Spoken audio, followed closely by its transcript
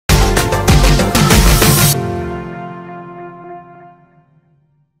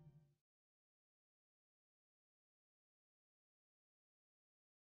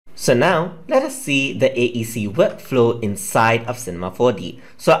So now let us see the AEC workflow inside of Cinema 4D.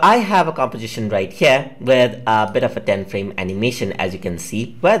 So I have a composition right here with a bit of a 10 frame animation, as you can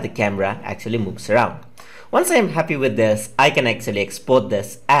see, where the camera actually moves around. Once I am happy with this, I can actually export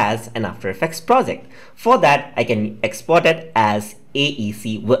this as an After Effects project. For that, I can export it as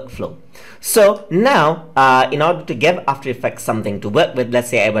AEC Workflow. So now, in order to give After Effects something to work with, let's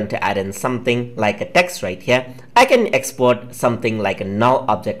say I want to add in something like a text right here, I can export something like a null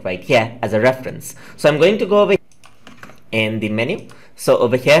object right here as a reference. So I'm going to go over in the menu. So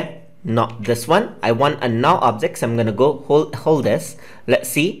over here, not this one. I want a null object, so I'm going to go hold this. Let's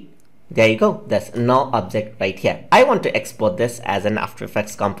see. There you go. There's a null object right here. I want to export this as an After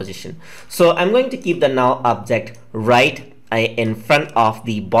Effects composition. So I'm going to keep the null object right in front of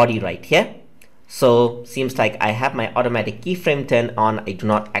the body right here. So seems like I have my automatic keyframe turned on. I do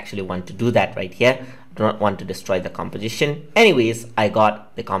not actually want to do that right here. I do not want to destroy the composition. Anyways, I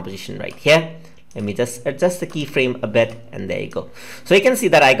got the composition right here. Let me just adjust the keyframe a bit, and there you go. So you can see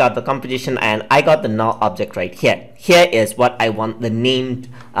that I got the composition and I got the null object right here. Here is what I want the name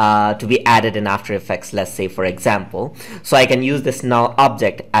to be added in After Effects, let's say, for example. So I can use this null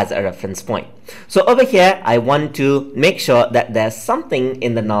object as a reference point. So over here, I want to make sure that there's something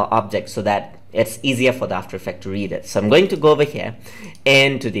in the null object so that it's easier for the After Effects to read it. So I'm going to go over here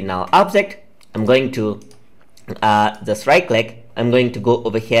into the null object. I'm going to just right click. I'm going to go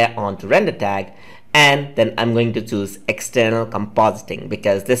over here onto render tag, and then I'm going to choose external compositing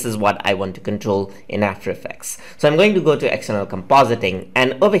because this is what I want to control in After Effects. So I'm going to go to external compositing,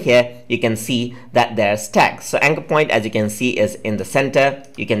 and over here you can see that there's tags. So anchor point, as you can see, is in the center.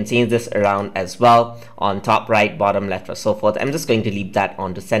 You can change this around as well on top, right, bottom, left, or so forth. I'm just going to leave that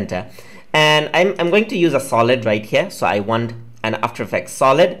on to center, and I'm going to use a solid right here. So I want an After Effects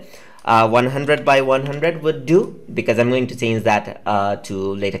solid. 100 by 100 would do because I'm going to change that to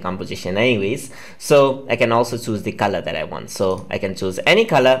later composition anyways. So I can also choose the color that I want. So I can choose any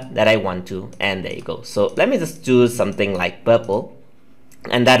color that I want to, and there you go. So let me just choose something like purple,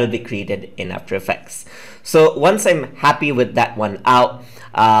 and that will be created in After Effects. So once I'm happy with that one out,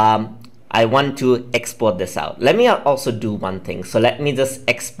 I want to export this out. Let me also do one thing. So let me just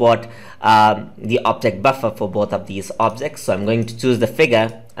export the object buffer for both of these objects. So I'm going to choose the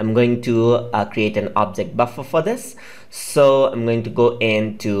figure. I'm going to create an object buffer for this. So I'm going to go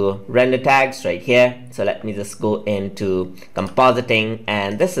into render tags right here. So let me just go into compositing,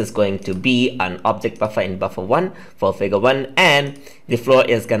 and this is going to be an object buffer in buffer 1 for figure 1, and the floor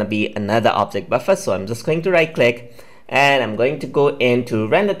is going to be another object buffer. So I'm just going to right click, and I'm going to go into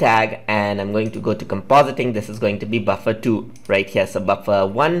render tag, and I'm going to go to compositing. This is going to be buffer 2 right here. So buffer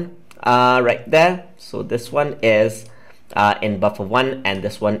 1 right there. So this one is in buffer 1, and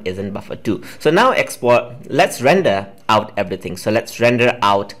this one is in buffer 2. So now export. Let's render out everything. So let's render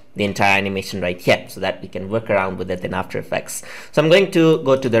out the entire animation right here so that we can work around with it in After Effects. So I'm going to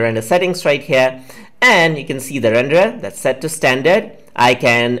go to the render settings right here, and you can see the renderer that's set to standard. I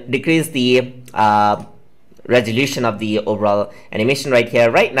can decrease the resolution of the overall animation right here.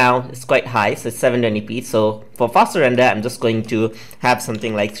 Right now it's quite high, so it's 720p. So for faster render, I'm just going to have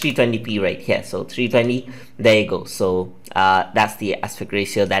something like 320p right here. So 320, there you go. So that's the aspect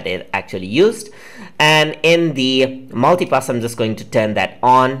ratio that it actually used. And in the multipass, I'm just going to turn that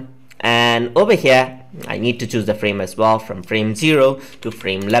on. And over here, I need to choose the frame as well, from frame 0 to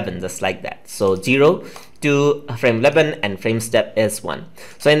frame 11, just like that. So 0 to frame 11, and frame step is 1.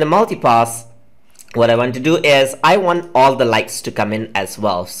 So in the multipass, what I want to do is I want all the lights to come in as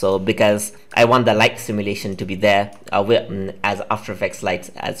well. So because I want the light simulation to be there as After Effects lights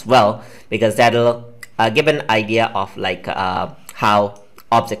as well, because that'll give an idea of like how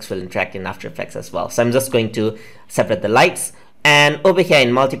objects will interact in After Effects as well. So I'm just going to separate the lights, and over here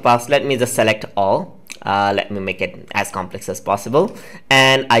in multipass, let me just select all. Let me make it as complex as possible,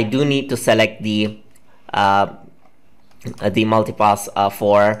 and I do need to select the multipass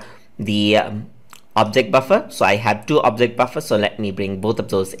for the object buffer. So I have 2 object buffers, so let me bring both of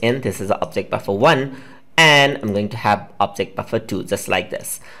those in. This is object buffer 1, and I'm going to have object buffer 2, just like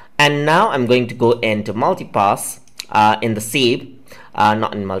this. And now I'm going to go into multipass in the save,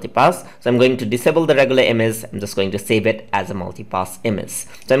 not in multipass. So I'm going to disable the regular image. I'm just going to save it as a multipass image.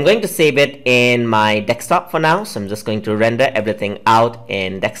 So I'm going to save it in my desktop for now. So I'm just going to render everything out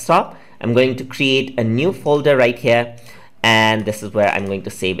in desktop. I'm going to create a new folder right here, and this is where I'm going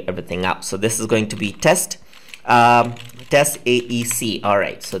to save everything out. So this is going to be test AEC. All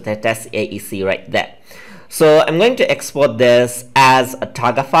right, so the test AEC right there. So I'm going to export this as a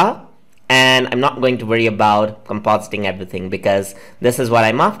targa file, and I'm not going to worry about compositing everything because this is what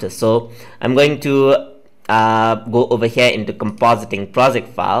I'm after. So I'm going to go over here into compositing project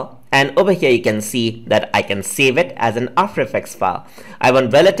file, and over here you can see that I can save it as an After Effects file. I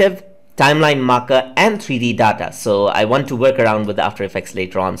want relative, timeline marker, and 3D data. So I want to work around with After Effects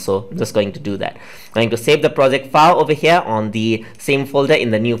later on, so I'm just going to do that. I'm going to save the project file over here on the same folder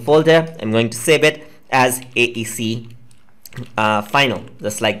in the new folder. I'm going to save it as AEC final,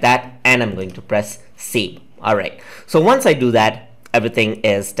 just like that, and I'm going to press save. All right, so once I do that, everything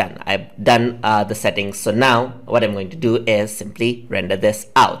is done. I've done the settings. So now what I'm going to do is simply render this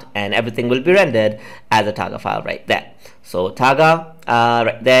out, and everything will be rendered as a targa file right there. So targa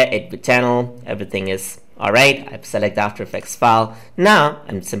right there, 8-bit channel, everything is all right. I've selected the After Effects file. Now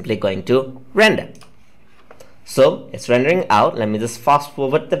I'm simply going to render. So it's rendering out. Let me just fast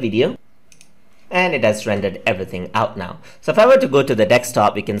forward the video, and it has rendered everything out now. So if I were to go to the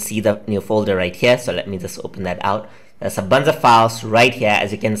desktop, you can see the new folder right here. So let me just open that out. There's a bunch of files right here,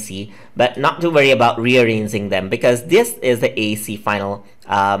 as you can see, but not to worry about rearranging them, because this is the AEC final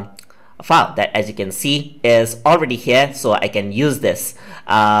file that, as you can see, is already here. So I can use this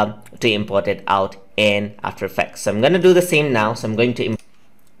to import it out in After Effects. So I'm going to do the same now. So I'm going to import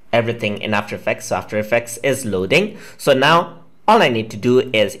everything in After Effects. So After Effects is loading. So now all I need to do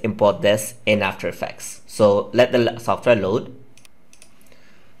is import this in After Effects. So let the software load.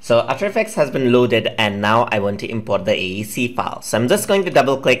 So After Effects has been loaded, and now I want to import the AEC file. So I'm just going to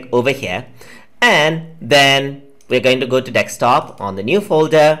double click over here, and then we're going to go to desktop. On the new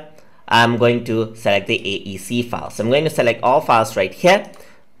folder, I'm going to select the AEC file. So I'm going to select all files right here,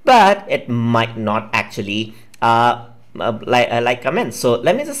 but it might not actually come in. So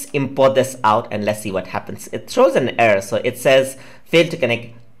let me just import this out, and let's see what happens. It throws an error. So it says failed to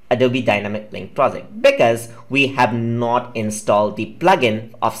connect Adobe Dynamic Link project, because we have not installed the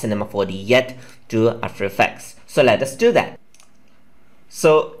plugin of Cinema 4D yet to After Effects. So let us do that.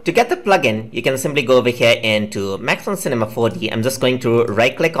 So to get the plugin, you can simply go over here into Max on Cinema 4D. I'm just going to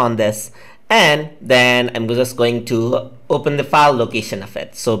right click on this, and then I'm just going to open the file location of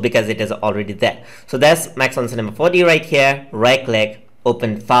it. So because it is already there. So there's Max on Cinema 4D right here, right click,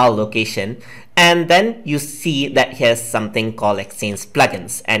 open file location, and then you see that here's something called Exchange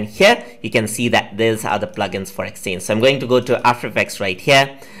plugins, and here you can see that these are the plugins for Exchange. So I'm going to go to After Effects right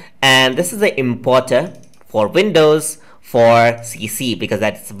here, and this is the importer for Windows for CC, because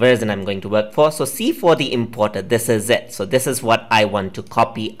that's the version I'm going to work for. So C for the importer, this is it. So this is what I want to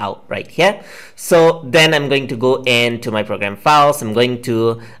copy out right here. So then I'm going to go into my program files. I'm going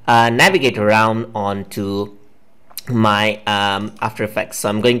to navigate around onto my After Effects. So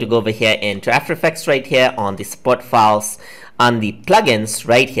I'm going to go over here into After Effects right here on the support files, on the plugins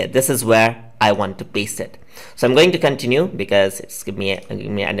right here. This is where I want to paste it. So I'm going to continue because it's give me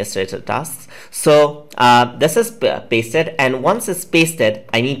administrative tasks. So this is pasted, and once it's pasted,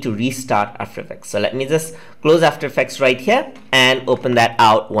 I need to restart After Effects. So let me just close After Effects right here and open that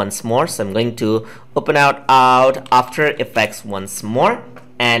out once more. So I'm going to open out After Effects once more,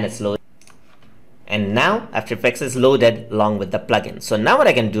 and it's loaded. And now After Effects is loaded along with the plugin. So now what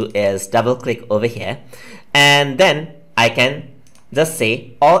I can do is double click over here, and then I can just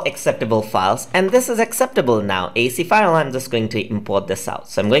say all acceptable files, and this is acceptable now. AEC file, I'm just going to import this out.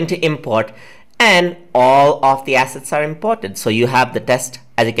 So I'm going to import, and all of the assets are imported. So you have the test,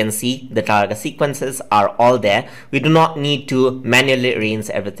 as you can see, the targa sequences are all there. We do not need to manually arrange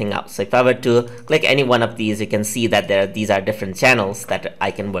everything out. So if I were to click any one of these, you can see that these are different channels that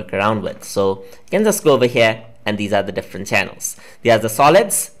I can work around with. So you can just go over here, and these are the different channels. These are the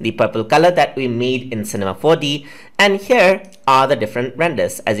solids, the purple color that we made in Cinema 4D, and here are the different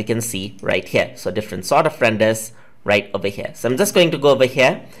renders, as you can see right here. So different sort of renders right over here. So I'm just going to go over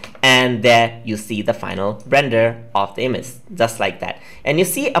here, and there you see the final render of the image, just like that. And you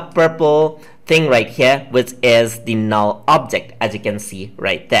see a purple thing right here, which is the null object, as you can see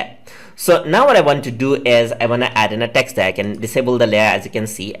right there. So now what I want to do is I want to add in a text there. I can disable the layer. As you can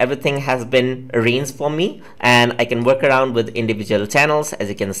see, everything has been arranged for me, and I can work around with individual channels, as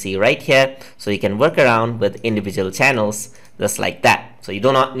you can see right here. So you can work around with individual channels just like that. So you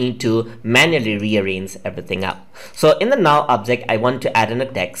do not need to manually rearrange everything up. So in the null object, I want to add in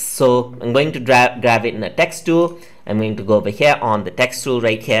a text. So I'm going to grab it in a text tool. I'm going to go over here on the text tool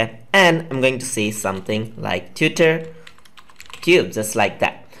right here, and I'm going to say something like tutor cube, just like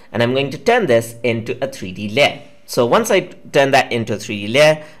that. And I'm going to turn this into a 3D layer. So once I turn that into a 3D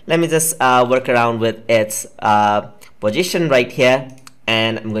layer, let me just work around with its position right here,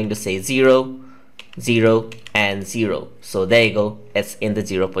 and I'm going to say 0, 0, and 0. So there you go, it's in the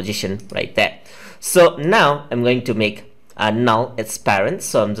 0 position right there. So now I'm going to make null its parent.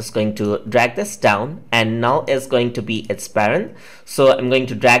 So I'm just going to drag this down, and null is going to be its parent. So I'm going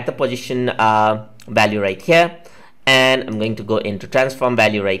to drag the position value right here, and I'm going to go into transform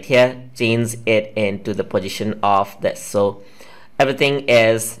value right here, change it into the position of this. So everything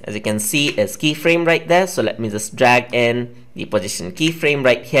is, as you can see, is keyframe right there. So let me just drag in the position keyframe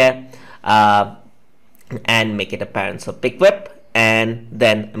right here and make it apparent. So pick whip, and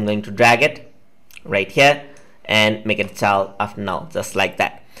then I'm going to drag it right here and make it a child of null, just like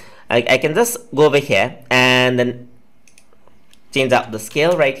that. I can just go over here and then change out the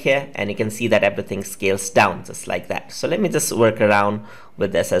scale right here, and you can see that everything scales down just like that. So let me just work around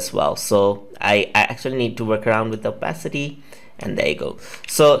with this as well. So I actually need to work around with the opacity, and there you go.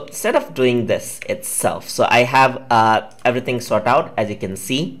 So instead of doing this itself, so I have everything sorted out, as you can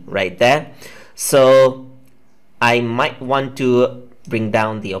see right there. So I might want to bring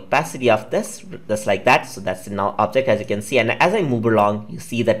down the opacity of this just like that. So that's the null object, as you can see, and as I move along, you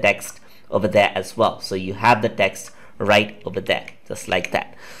see the text over there as well. So you have the text right over there, just like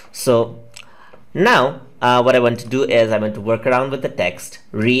that. So now what I want to do is I want to work around with the text,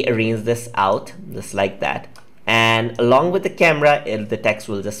 rearrange this out just like that, and along with the camera, the text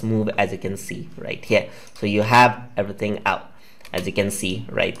will just move, as you can see right here. So you have everything out, as you can see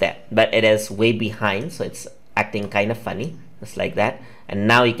right there, but it is way behind, so it's acting kind of funny just like that. And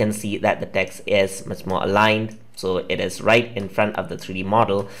now you can see that the text is much more aligned, so it is right in front of the 3D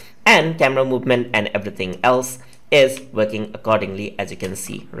model, and camera movement and everything else is working accordingly, as you can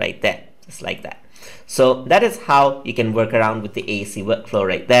see right there, just like that. So that is how you can work around with the AEC workflow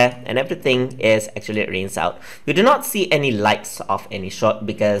right there, and everything is actually arranged out. We do not see any lights of any sort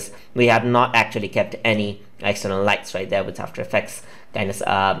because we have not actually kept any external lights right there, which After Effects kind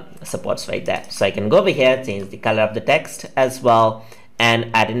of supports right there. So I can go over here, change the color of the text as well,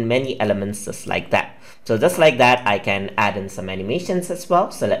 and add in many elements just like that. So just like that, I can add in some animations as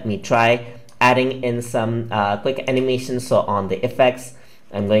well. So let me try adding in some quick animations. So on the effects,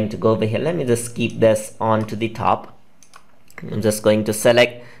 I'm going to go over here. Let me just keep this on to the top. I'm just going to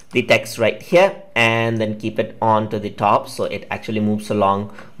select the text right here and then keep it on to the top, so it actually moves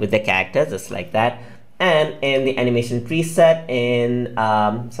along with the character just like that. And in the animation preset, in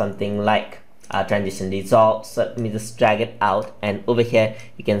something like transition dissolve, so let me just drag it out, and over here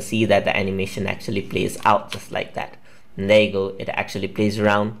you can see that the animation actually plays out just like that. And there you go, it actually plays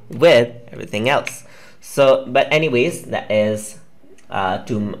around with everything else. So but anyways, that is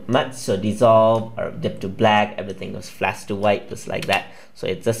too much. So dissolve or dip to black, everything goes flash to white just like that. So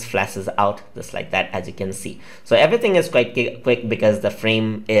it just flashes out just like that, as you can see. So everything is quite quick because the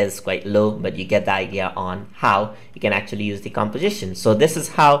frame is quite low, but you get the idea on how you can actually use the composition. So this is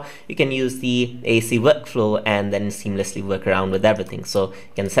how you can use the AEC workflow and then seamlessly work around with everything. So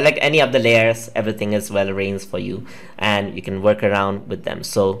you can select any of the layers, everything is well arranged for you, and you can work around with them.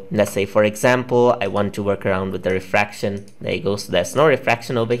 So let's say, for example, I want to work around with the refraction. There you go. So there's no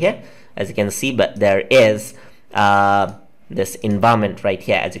refraction over here, as you can see, but there is this environment right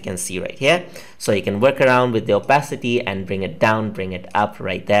here, as you can see right here. So you can work around with the opacity and bring it down, bring it up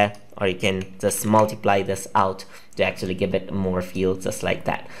right there, or you can just multiply this out to actually give it more feel just like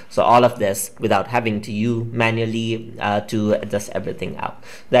that. So all of this without having to you manually to adjust everything out.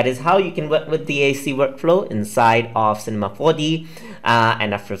 That is how you can work with the AEC workflow inside of Cinema 4D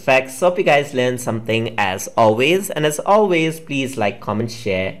and After Effects. So hope you guys learned something as always, and as always, please like, comment,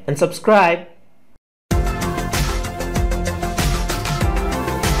 share and subscribe.